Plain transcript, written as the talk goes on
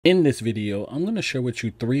In this video, I'm going to share with you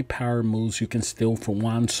 3 power moves you can steal from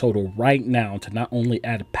Juan Soto right now to not only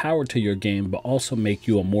add power to your game, but also make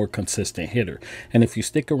you a more consistent hitter. And if you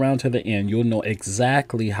stick around to the end, you'll know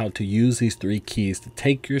exactly how to use these 3 keys to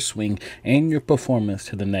take your swing and your performance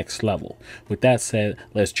to the next level. With that said,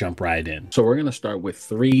 let's jump right in. So we're going to start with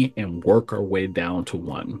 3 and work our way down to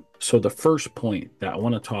 1. So the first point that I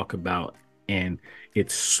want to talk about, and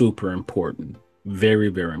it's super important, very,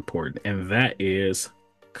 very important, and that is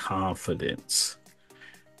confidence.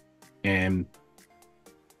 And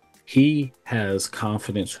he has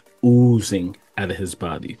confidence oozing out of his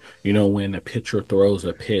body. You know, when a pitcher throws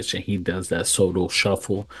a pitch and he does that Soto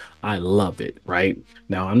shuffle, I love it, right?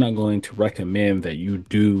 Now, I'm not going to recommend that you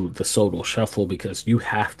do the Soto shuffle because you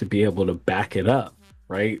have to be able to back it up,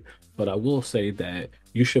 right? But I will say that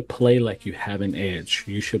you should play like you have an edge.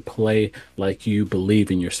 You should play like you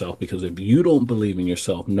believe in yourself, because if you don't believe in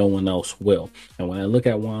yourself, no one else will. And when I look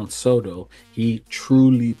at Juan Soto, he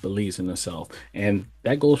truly believes in himself. And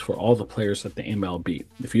that goes for all the players at the MLB.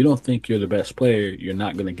 If you don't think you're the best player, you're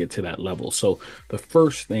not going to get to that level. So the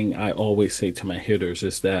first thing I always say to my hitters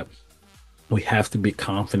is that we have to be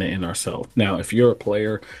confident in ourselves. Now, if you're a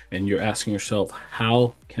player and you're asking yourself,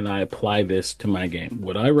 how can I apply this to my game?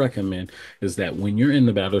 What I recommend is that when you're in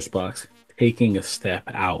the batter's box, taking a step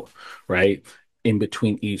out, right, in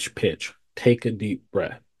between each pitch, take a deep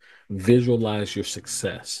breath, visualize your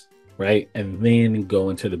success, right, and then go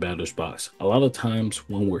into the batter's box. A lot of times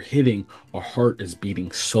when we're hitting, our heart is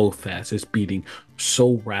beating so fast, it's beating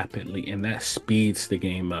so rapidly, and that speeds the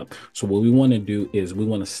game up. So what we want to do is we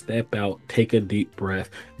want to step out, take a deep breath,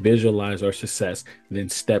 visualize our success, then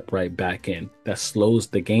step right back in. That slows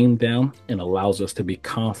the game down and allows us to be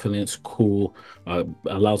confident, cool,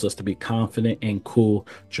 allows us to be confident and cool,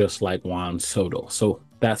 just like Juan Soto. So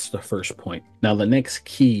that's the first point. Now, the next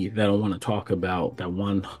key that I want to talk about that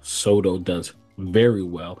Juan Soto does very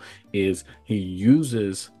well is he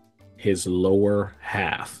uses his lower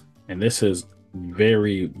half. And this is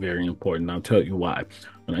very, very important. I'll tell you why.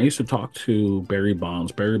 When I used to talk to Barry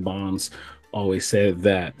Bonds always said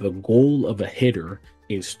that the goal of a hitter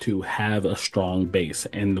is to have a strong base,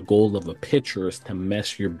 and the goal of a pitcher is to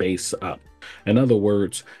mess your base up. In other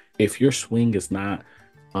words, if your swing is not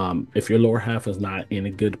if your lower half is not in a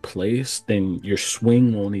good place, then your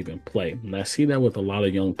swing won't even play. And I see that with a lot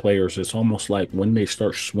of young players. It's almost like when they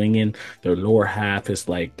start swinging, their lower half is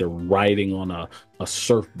like they're riding on a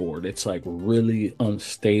surfboard. It's like really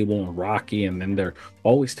unstable and rocky. And then they're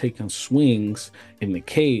always taking swings in the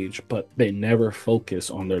cage, but they never focus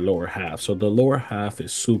on their lower half. So the lower half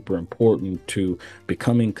is super important to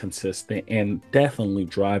becoming consistent and definitely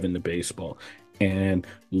driving the baseball. And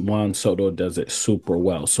Juan Soto does it super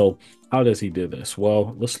well. So how does he do this?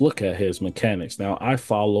 Well, let's look at his mechanics. Now, I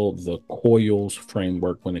follow the coils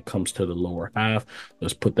framework when it comes to the lower half.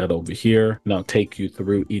 Let's put that over here, and I'll take you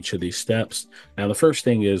through each of these steps. Now, the first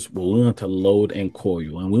thing is we want to load and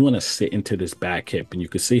coil, and we want to sit into this back hip. And you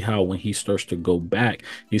can see how when he starts to go back,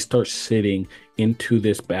 he starts sitting into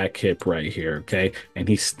this back hip right here, okay? And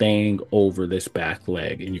he's staying over this back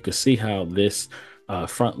leg. And you can see how this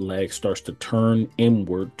front leg starts to turn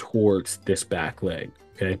inward towards this back leg.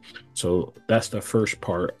 Okay, so that's the first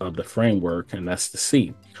part of the framework, and that's the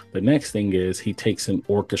C. The next thing is he takes an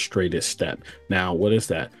orchestrated step. Now, what is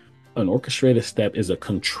that? An orchestrated step is a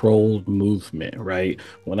controlled movement, right?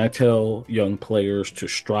 When I tell young players to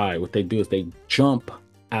stride, what they do is they jump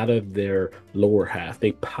out of their lower half,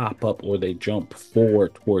 they pop up or they jump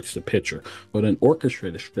forward towards the pitcher. But an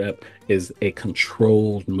orchestrated step is a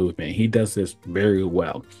controlled movement. He does this very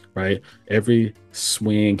well, right? Every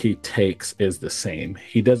swing he takes is the same.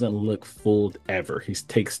 He doesn't look fooled ever. He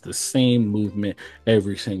takes the same movement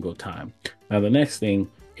every single time. Now, the next thing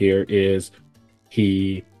here is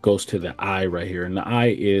he goes to the I right here, and the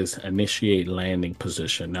I is initiate landing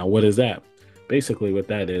position. Now, what is that? Basically, what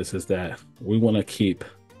that is that we want to keep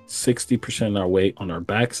 60% of our weight on our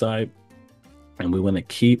backside, and we want to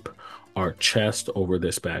keep our chest over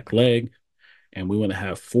this back leg, and we want to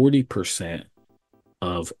have 40%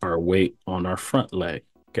 of our weight on our front leg.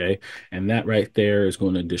 Okay, and that right there is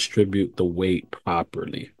going to distribute the weight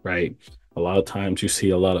properly, right? A lot of times you see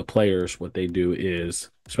a lot of players, what they do is,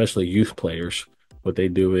 especially youth players, what they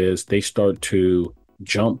do is they start to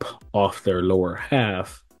jump off their lower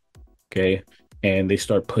half, okay, and they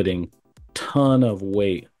start putting ton of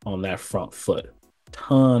weight on that front foot,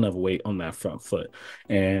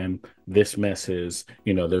 and this messes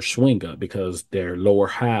their swing up because their lower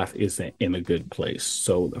half isn't in a good place.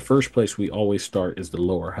 So the first place we always start is the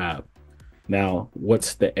lower half. Now,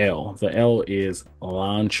 what's the L? The L is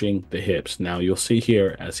launching the hips. Now, you'll see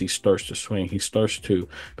here as he starts to swing, he starts to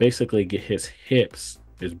basically get his hips,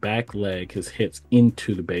 his back leg, his hips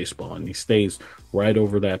into the baseball, and he stays right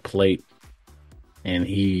over that plate, and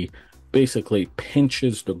he basically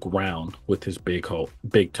pinches the ground with his big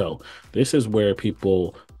toe. This is where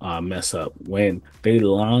people mess up when they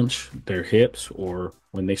launch their hips, or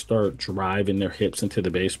when they start driving their hips into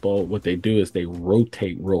the baseball. What they do is they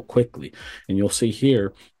rotate real quickly, and you'll see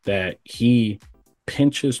here that he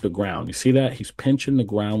pinches the ground. You see that he's pinching the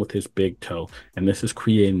ground with his big toe, and this is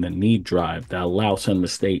creating the knee drive that allows him to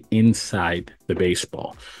stay inside the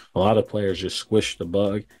baseball. A lot of players just squish the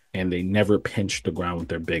bug and they never pinch the ground with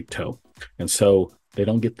their big toe, and so they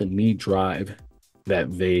don't get the knee drive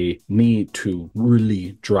that they need to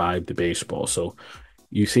really drive the baseball. So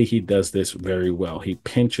you see he does this very well. He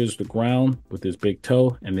pinches the ground with his big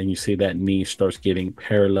toe, and then you see that knee starts getting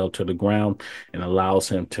parallel to the ground and allows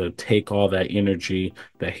him to take all that energy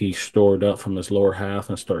that he stored up from his lower half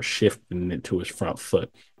and start shifting it to his front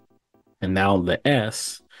foot. And now the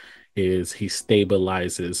S is he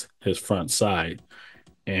stabilizes his front side.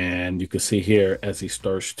 And you can see here as he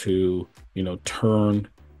starts to, turn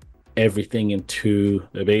everything into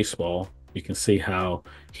the baseball, you can see how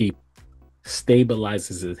he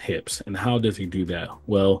stabilizes his hips. And how does he do that?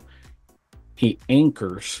 Well, he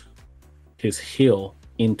anchors his heel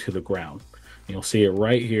into the ground. You'll see it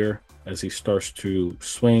right here as he starts to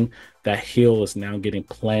swing. That heel is now getting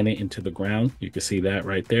planted into the ground. You can see that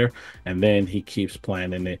right there. And then he keeps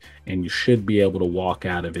planting it, and you should be able to walk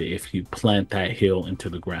out of it if you plant that heel into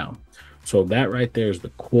the ground. So that right there is the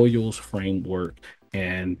coils framework.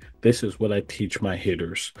 And this is what I teach my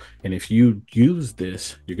hitters. And if you use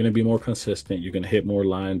this, you're going to be more consistent. You're going to hit more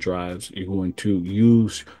line drives. You're going to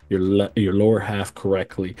use your lower half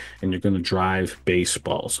correctly, and you're going to drive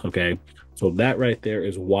baseballs. Okay. So that right there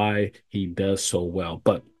is why he does so well.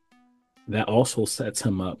 But that also sets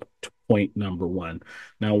him up to point number one.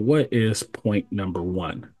 Now, what is point number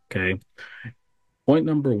one? Okay. Point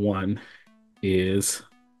number one is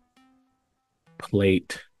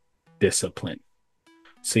plate discipline.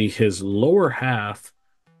 See, his lower half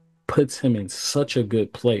puts him in such a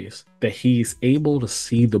good place that he's able to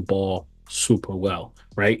see the ball super well,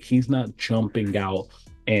 right? He's not jumping out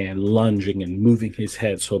and lunging and moving his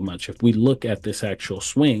head so much. If we look at this actual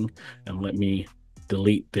swing, and let me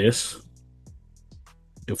delete this.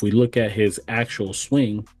 If we look at his actual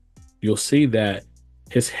swing, you'll see that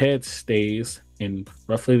his head stays in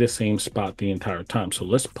roughly the same spot the entire time. So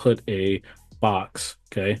let's put a box,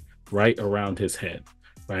 okay, right around his head,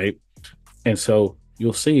 right? And so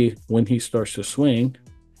you'll see when he starts to swing,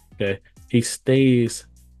 okay, he stays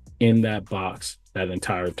in that box that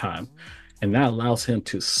entire time. And that allows him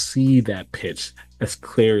to see that pitch as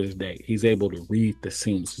clear as day. He's able to read the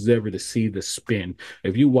seams. He's able to see the spin.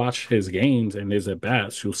 If you watch his games and his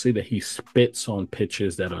at-bats, you'll see that he spits on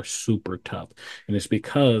pitches that are super tough. And it's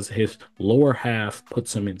because his lower half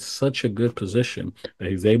puts him in such a good position that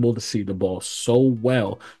he's able to see the ball so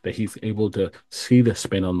well that he's able to see the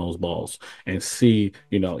spin on those balls and see,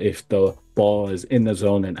 if the ball is in the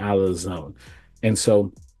zone and out of the zone. And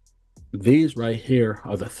so these right here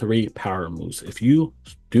are the three power moves. If you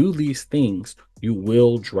do these things, you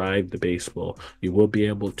will drive the baseball. You will be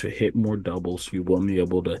able to hit more doubles. You will be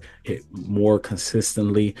able to hit more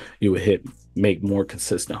consistently. You will make more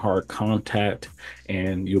consistent hard contact,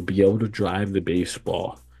 and you'll be able to drive the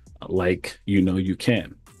baseball like you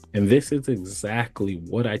can. And this is exactly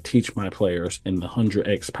what I teach my players in the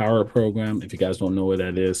 100X Power Program. If you guys don't know what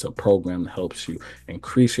that is, a program that helps you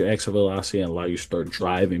increase your exit velocity and allow you to start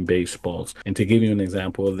driving baseballs. And to give you an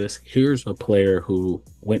example of this, here's a player who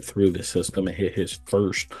went through the system and hit his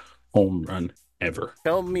first home run ever.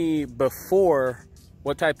 Tell me before,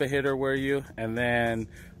 what type of hitter were you? And then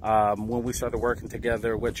when we started working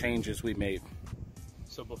together, what changes we made?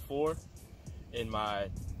 So before, in my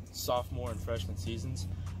sophomore and freshman seasons,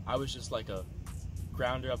 I was just like a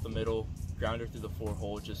grounder up the middle, grounder through the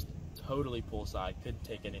 4-hole, just totally pull side, couldn't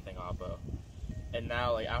take anything off of. And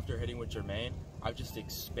now, like after hitting with Jermaine, I've just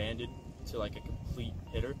expanded to like a complete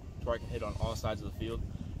hitter to where I can hit on all sides of the field,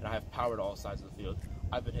 and I have power to all sides of the field.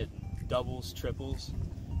 I've been hitting doubles, triples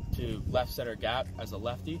to left center gap as a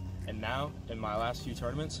lefty, and now in my last few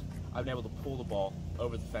tournaments, I've been able to pull the ball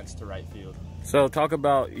over the fence to right field. So talk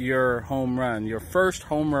about your home run, your first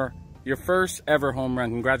ever home run.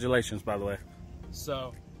 Congratulations, by the way.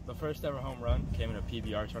 So the first ever home run came in a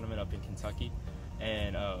PBR tournament up in Kentucky,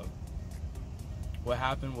 and what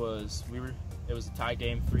happened was it was a tie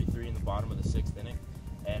game, 3-3 in the bottom of the 6th inning,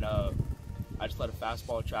 and I just let a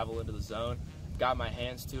fastball travel into the zone, got my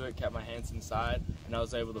hands to it, kept my hands inside, and I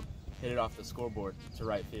was able to hit it off the scoreboard to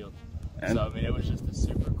right field. And so I mean, it was just a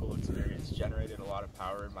super cool experience. Generated a lot of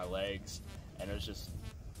power in my legs, and it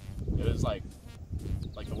was like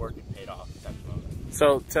the work had paid off type of moment.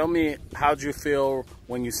 So tell me, how'd you feel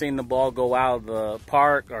when you seen the ball go out of the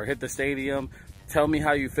park or hit the stadium? Tell me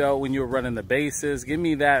how you felt when you were running the bases. Give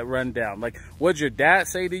me that rundown. Like, what'd your dad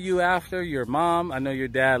say to you after? Your mom? I know your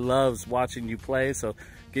dad loves watching you play, so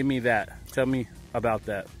give me that. Tell me about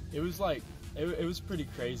that. It was like, it was pretty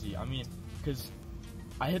crazy. I mean, because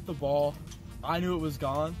I hit the ball, I knew it was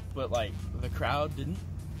gone, but like the crowd didn't.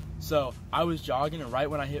 So I was jogging, and right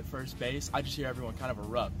when I hit first base, I just hear everyone kind of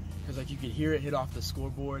erupt, because like you could hear it hit off the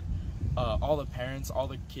scoreboard. All the parents, all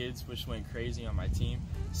the kids just went crazy on my team.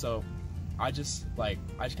 So I just kind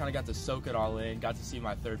of got to soak it all in, got to see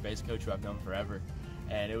my third base coach, who I've known forever,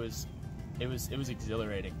 and it was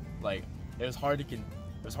exhilarating. Like, it was hard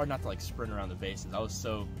not to like sprint around the bases.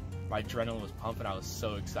 My adrenaline was pumping. I was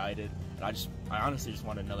so excited, and I honestly just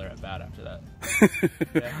wanted another at bat after that.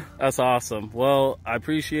 Yeah. That's awesome. Well, I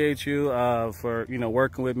appreciate you for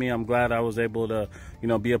working with me. I'm glad I was able to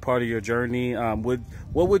be a part of your journey. What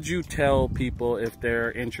would you tell people if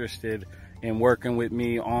they're interested in working with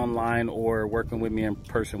me online or working with me in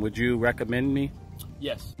person? Would you recommend me?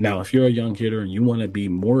 Yes. Now, if you're a young hitter and you want to be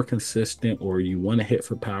more consistent or you want to hit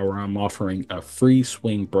for power, I'm offering a free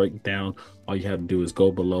swing breakdown. All you have to do is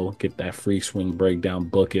go below, get that free swing breakdown,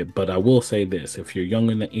 book it. But I will say this, if you're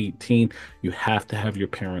younger than 18, you have to have your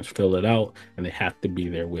parents fill it out, and they have to be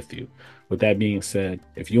there with you. With that being said,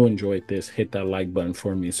 if you enjoyed this, hit that like button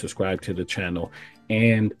for me, subscribe to the channel,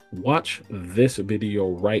 and watch this video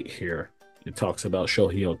right here. It talks about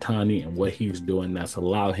Shohei Ohtani and what he's doing that's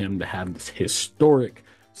allowed him to have this historic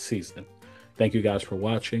season. Thank you guys for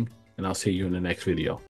watching, and I'll see you in the next video.